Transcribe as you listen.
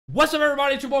What's up,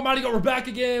 everybody? It's your boy Mighty Goat. We're back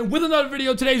again with another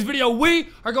video. Today's video, we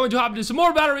are going to hop into some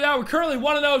more Battle Royale. We're currently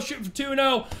 1-0, shooting for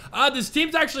 2-0. This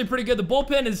team's actually pretty good. The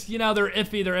bullpen is, you know, they're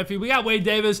iffy. We got Wade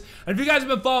Davis. And if you guys have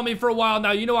been following me for a while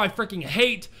now, you know I freaking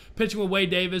hate pitching with Wade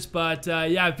Davis. But,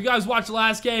 yeah, if you guys watched the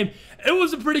last game, it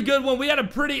was a pretty good one. We had a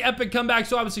pretty epic comeback,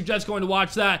 so I would suggest going to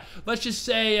watch that. Let's just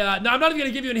say, no, I'm not even going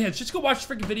to give you any hints. Just go watch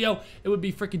the freaking video. It would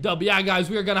be freaking dope. But, yeah, guys,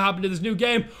 we are going to hop into this new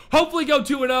game. Hopefully go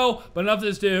 2-0. But enough of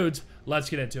this, dudes.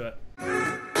 Let's get into it.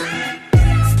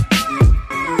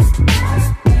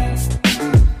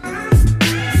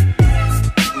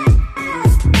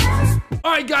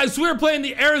 Alright guys, so we're playing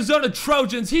the Arizona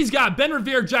Trojans. He's got Ben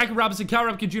Revere, Jackie Robinson, Cal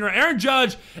Ripken Jr., Aaron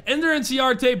Judge, Ender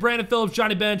Inciarte, Brandon Phillips,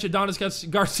 Johnny Bench, Adonis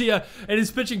Garcia, and he's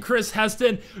pitching Chris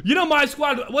Heston. You know my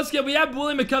squad, once again, we have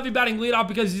Willie McCovey batting leadoff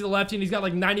because he's a lefty and he's got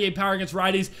like 98 power against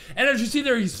righties. And as you see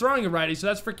there, he's throwing a righty, so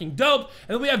that's freaking dope.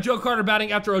 And then we have Joe Carter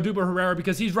batting after Odubel Herrera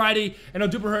because he's righty and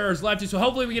Odubel Herrera is lefty. So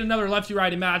hopefully we get another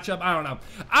lefty-righty matchup. I don't know.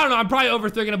 I'm probably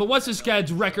overthinking it, but what's this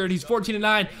guy's record? He's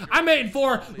 14-9. I'm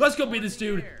 8-4. Let's go beat this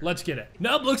dude. Let's get it.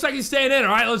 Nope, looks like he's staying in.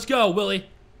 All right, let's go, Willie.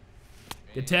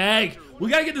 Good tag. We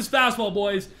got to get this fastball,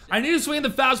 boys. I need to swing the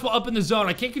fastball up in the zone.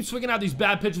 I can't keep swinging out these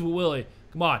bad pitches with Willie.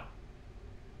 Come on.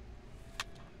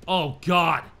 Oh,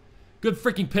 God. Good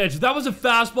freaking pitch. If that was a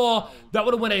fastball, that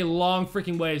would have went a long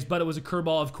freaking ways, but it was a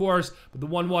curveball, of course. But the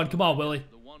 1-1. Come on, Willie.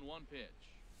 The 1-1 pitch.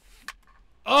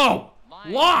 Oh,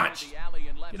 launch.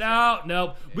 Get out.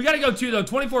 Nope. We got to go, too, though.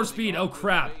 24 speed. Oh,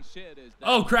 crap.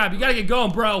 Oh, crap. You got to get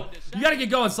going, bro. You got to get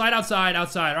going. Slide outside. All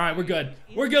right, we're good.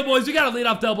 We're good, boys. We got a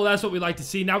leadoff double. That's what we like to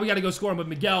see. Now we got to go score him with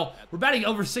Miguel. We're batting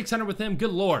over 600 with him.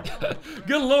 Good Lord.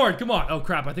 Good Lord. Come on. Oh,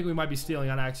 crap. I think we might be stealing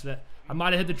on accident. I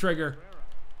might have hit the trigger.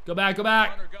 Go back. Go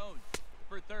back.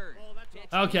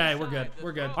 Okay, we're good.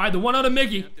 We're good. All right, the 1-0 to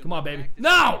Mickey. Come on, baby.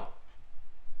 No!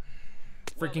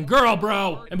 Freaking girl,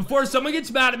 bro. And before someone gets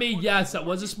mad at me, yes, that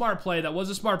was a smart play. That was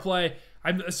a smart play.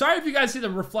 I'm sorry if you guys see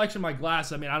the reflection of my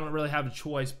glass. I mean, I don't really have a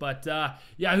choice. But,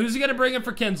 yeah, who's he going to bring in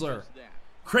for Kinsler?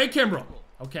 Craig Kimbrell.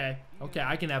 Okay. Okay,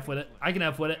 I can F with it. I can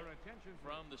F with it.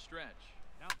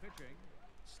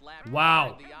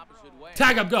 Wow.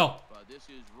 Tag up, go.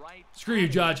 Screw you,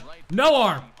 Judge. No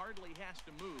arm.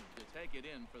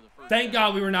 Thank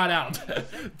God we were not out.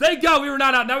 Thank God we were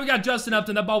not out. Now we got Justin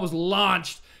Upton. That ball was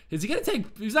launched. Is he going to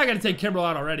take... He's not going to take Kimbrell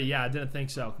out already. Yeah, I didn't think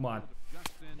so. Come on.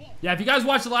 Yeah, if you guys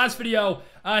watched the last video,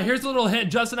 here's a little hint.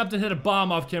 Justin Upton hit a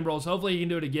bomb off Kimbrell, so hopefully he can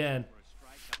do it again.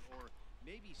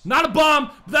 Not a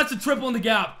bomb, but that's a triple in the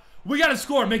gap. We got to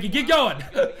score, Mickey. Get going.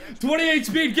 28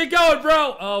 speed. Get going,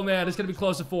 bro. Oh, man, it's going to be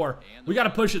close to 4. We got to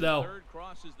push it, though.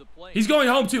 He's going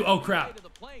home, too. Oh, crap.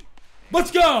 Let's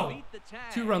go.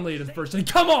 2-run lead in the first inning.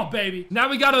 Come on, baby. Now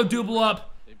we got Odubel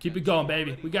up. Keep it going,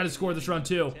 baby. We got to score this run,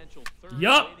 too.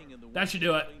 Yup. That should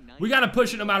do it. We got to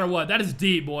push it no matter what. That is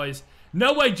deep, boys.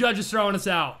 No way Judge is throwing us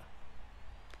out.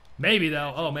 Maybe,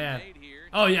 though. Oh, man.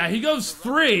 Oh, yeah. He goes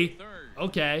 3.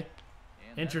 Okay.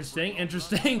 Interesting.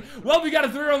 Interesting. Well, we got a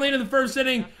 3-run lead in the first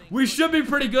inning. We should be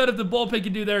pretty good if the bullpen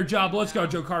can do their job. Let's go,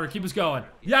 Joe Carter. Keep us going.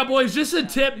 Yeah, boys, just a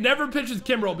tip. Never pitch with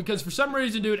Kimbrell because for some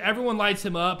reason, dude, everyone lights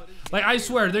him up. Like, I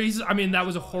swear, I mean, that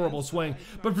was a horrible swing.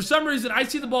 But for some reason, I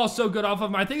see the ball so good off of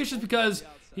him. I think it's just because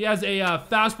he has a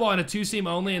fastball and a 2-seam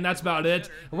only, and that's about it.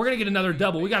 And we're going to get another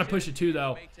double. We got to push it, too,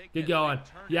 though. Get going.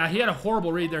 Yeah, he had a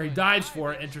horrible read there. He dives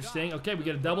for it. Interesting. Okay, we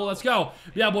get a double. Let's go.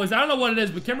 Yeah, boys, I don't know what it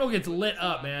is, but Kimbrell gets lit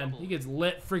up, man. He gets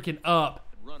lit freaking up.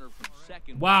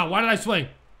 Wow, why did I swing?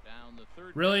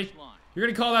 Really? You're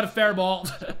going to call that a fair ball?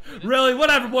 Really?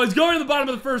 Whatever, boys. Going to the bottom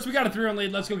of the first. We got a 3-run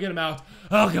lead. Let's go get him out.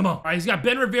 Oh, come on. All right, he's got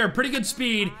Ben Revere. Pretty good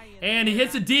speed, and he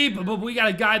hits it deep, but we got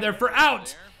a guy there for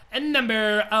out. And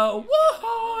number 1. All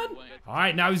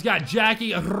right, now he's got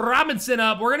Jackie Robinson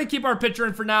up. We're going to keep our pitcher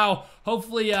in for now.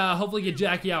 Hopefully get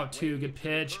Jackie out, too. Good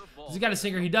pitch. He's got a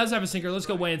sinker. He does have a sinker. Let's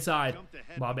go way inside.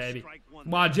 Come on, baby.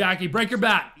 Come on, Jackie. Break your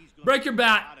bat. Break your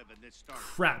bat.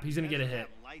 Crap, he's going to get a hit.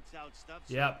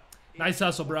 Yep. Nice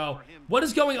hustle, bro. What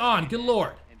is going on? Good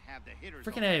Lord.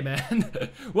 Freaking A, man.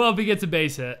 Well, if he gets a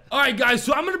base hit. All right, guys,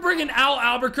 so I'm going to bring in Al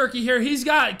Albuquerque here. He's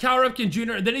got Cal Ripken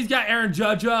Jr., and then he's got Aaron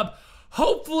Judge up.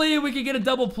 Hopefully, we can get a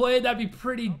double play. That'd be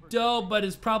pretty dope, but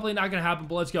it's probably not going to happen.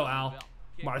 But let's go, Al.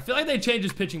 Come on, I feel like they changed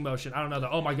his pitching motion. I don't know, though.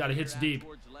 Oh, my God, it hits deep.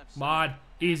 Come on.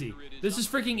 Easy. This is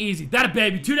freaking easy. That a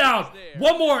baby. 2 down.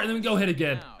 1 more, and then we go hit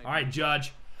again. All right,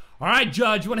 Judge. All right,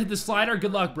 Judge. You want to hit the slider?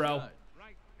 Good luck, bro.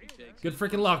 Good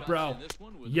freaking luck, bro.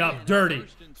 Yup, dirty.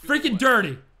 Freaking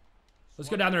dirty. Let's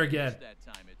go down there again.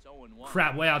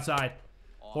 Crap, way outside.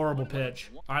 Horrible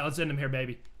pitch. All right, let's end him here,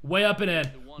 baby. Way up and in.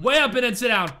 Way up and in. Sit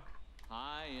down.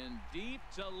 High and deep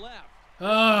to left.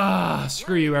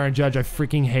 Screw you, Aaron Judge. I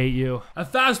freaking hate you. A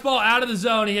fastball out of the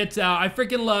zone. He hits out. I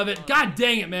freaking love it. God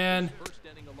dang it, man.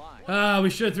 We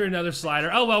should have threw another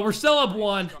slider. Oh, well, we're still up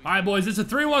 1. All right, boys. It's a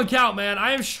 3-1 count, man.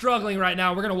 I am struggling right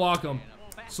now. We're going to walk him.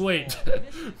 Sweet.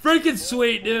 Freaking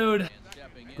sweet, dude.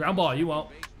 Ground ball. You won't.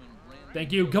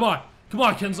 Thank you. Come on. Come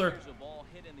on, Kinsler.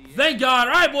 Thank God.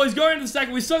 All right, boys. Going into the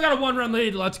second. We still got a 1-run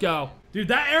lead. Let's go. Dude,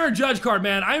 that Aaron Judge card,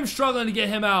 man. I am struggling to get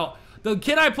him out. The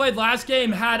kid I played last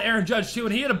game had Aaron Judge too,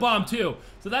 and he hit a bomb too.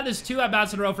 So that is 2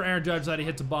 at-bats in a row for Aaron Judge that he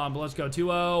hits a bomb. But let's go.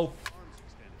 2-0.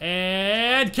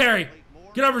 And carry.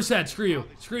 Get over his head. Screw you.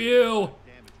 Screw you.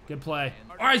 Good play.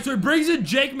 All right, so he brings in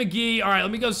Jake McGee. All right,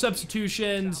 let me go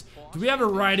substitutions. Do we have a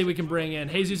righty we can bring in?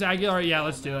 Jesus Aguilar? Yeah,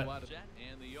 let's do it.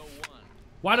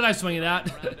 Why did I swing at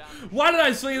that? Why did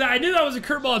I swing at that? I knew that was a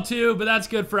curveball too, but that's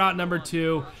good for out number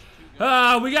 2.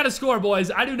 We got to score, boys.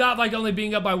 I do not like only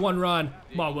being up by 1 run.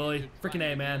 Come on, Willie. Freaking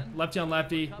A, man. Lefty on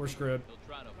lefty. We're screwed.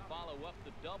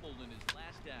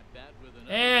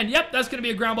 And, yep, that's going to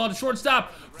be a ground ball to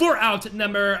shortstop for out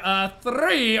number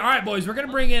 3. All right, boys. We're going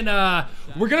to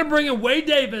bring in Wade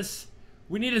Davis.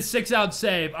 We need a 6-out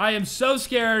save. I am so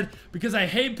scared because I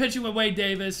hate pitching with Wade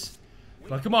Davis.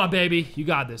 But come on, baby. You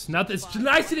got this. Nothing. It's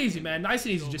nice and easy, man. Nice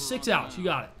and easy. Just 6 outs. You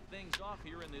got it.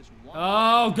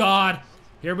 Oh, God.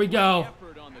 Here we go.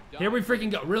 Here we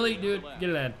freaking go. Really, dude? Get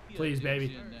it in. Please,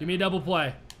 baby. Give me a double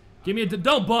play. Give me a...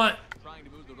 Don't bunt.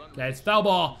 Okay, it's foul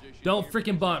ball. Don't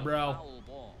freaking bunt, bro.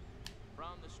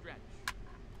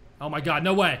 Oh, my God.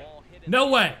 No way.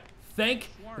 No way. Thank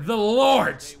the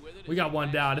Lord. We got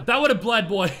 1 down. If that would have bled,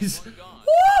 boys.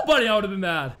 Woo, buddy, I would have been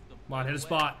mad. Come on, hit a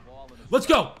spot. Let's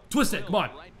go. Twist it. Come on.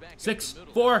 6,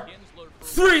 4,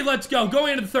 3. Let's go.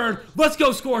 Going into the 3rd. Let's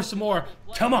go score some more.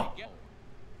 Come on.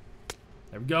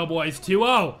 There we go, boys.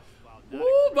 2-0.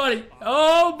 Ooh, buddy.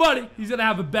 Oh, buddy. He's going to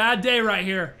have a bad day right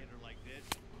here.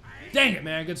 Dang it,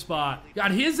 man. Good spot.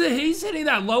 God, he's hitting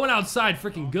that low and outside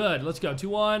freaking good. Let's go.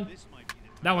 2-1.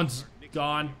 That one's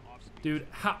gone. Dude,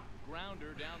 how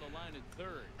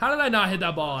did I not hit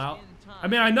that ball out? I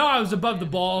mean, I know I was above the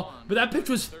ball, but that pitch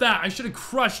was fat. I should have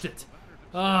crushed it.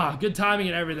 Ah, good timing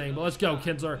and everything. But let's go,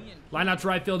 Kinsler. Line out to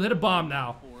right field. Hit a bomb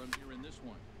now.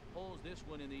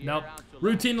 Nope.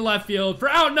 Routine to left field for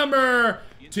out number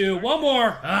 2. 1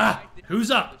 more. Who's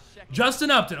up?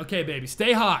 Justin Upton. Okay, baby.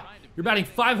 Stay hot. You're batting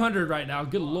 500 right now.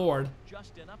 Good Lord.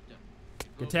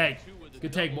 Good take.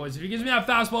 Good take, boys. If he gives me that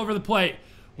fastball over the plate,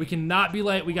 we cannot be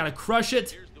late. We got to crush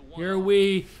it. Here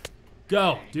we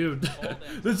go. Dude,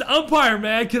 this umpire,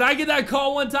 man. Can I get that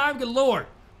call one time? Good Lord.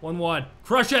 1-1.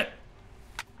 Crush it.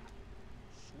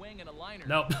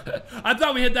 Nope. I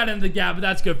thought we hit that into the gap, but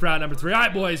that's good for out number 3. All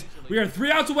right, boys. We are 3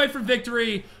 outs away from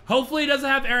victory. Hopefully he doesn't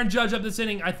have Aaron Judge up this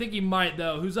inning. I think he might,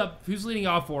 though. Who's up? Who's leading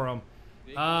off for him?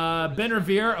 Ben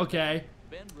Revere. Okay.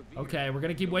 Okay, we're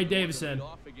going to keep Wade Davis in.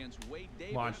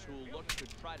 Come on.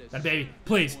 That baby.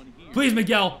 Please. Please,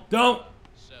 Miguel. Don't.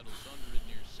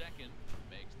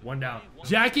 1 down.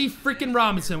 Jackie freaking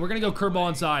Robinson. We're going to go curveball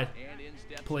inside.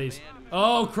 Please.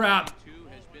 Oh, crap.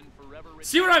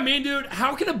 See what I mean, dude?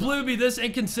 How can a blue be this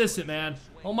inconsistent, man?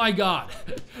 Oh, my God.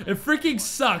 It freaking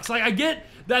sucks. Like, I get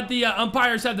that the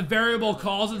umpires have the variable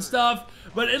calls and stuff,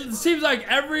 but it seems like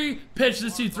every pitch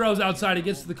this dude throws outside, he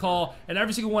gets to the call, and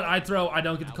every single one I throw, I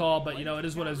don't get the call, but, you know, it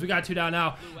is what it is. We got 2 down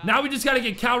now. Now we just got to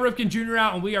get Cal Ripken Jr.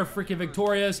 out, and we are freaking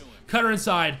victorious. Cutter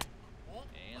inside.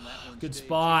 Good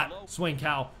spot. Swing,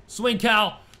 Cal. Swing,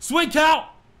 Cal. Swing,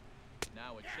 Cal!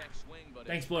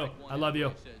 Thanks, Blue. I love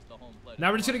you. Now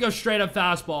we're just going to go straight up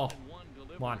fastball.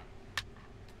 Come on.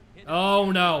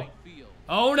 Oh, no.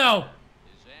 Oh, no.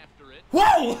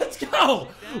 Whoa, let's go.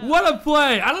 What a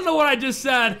play. I don't know what I just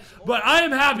said, but I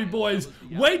am happy, boys.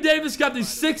 Wade Davis got the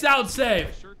 6-out save.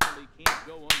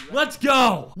 Let's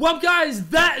go. Well, guys,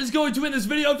 that is going to end this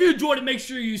video. If you enjoyed it, make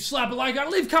sure you slap a like on it.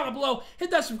 Leave a comment below.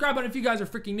 Hit that subscribe button if you guys are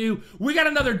freaking new. We got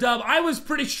another dub. I was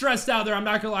pretty stressed out there. I'm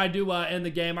not going to lie to end the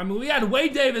game. I mean, we had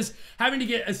Wade Davis having to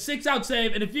get a 6-out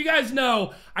save. And if you guys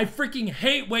know, I freaking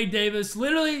hate Wade Davis.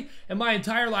 Literally, in my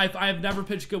entire life, I have never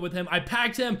pitched good with him. I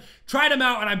packed him, tried him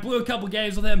out, and I blew a couple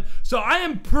games with him. So I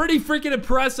am pretty freaking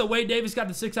impressed that Wade Davis got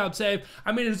the 6-out save.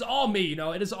 I mean, it is all me, you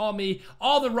know. It is all me.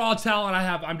 All the raw talent I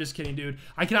have. I'm just kidding, dude.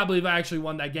 I cannot believe I actually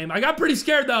won that game. I got pretty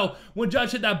scared, though, when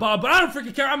Judge hit that bomb, but I don't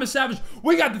freaking care. I'm a savage.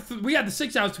 We got the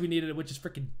 6 outs we needed, which is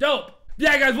freaking dope.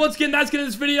 Yeah, guys, once again, that's gonna end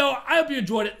this video. I hope you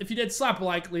enjoyed it. If you did, slap a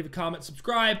like, leave a comment,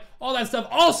 subscribe, all that stuff.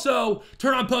 Also,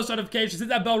 turn on post notifications, hit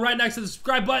that bell right next to the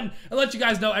subscribe button, and let you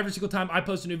guys know every single time I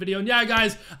post a new video. And yeah,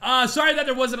 guys, sorry that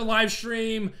there wasn't a live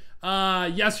stream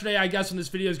yesterday, I guess, when this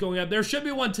video is going up. There should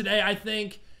be one today, I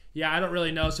think. Yeah, I don't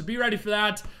really know. So be ready for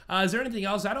that. Is there anything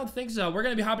else? I don't think so. We're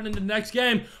going to be hopping into the next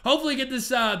game. Hopefully get this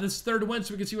this third win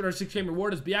so we can see what our 6-game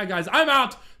reward is. But yeah, guys, I'm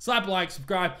out. Slap a like,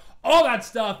 subscribe, all that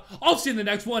stuff. I'll see you in the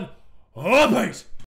next one. Oh, peace.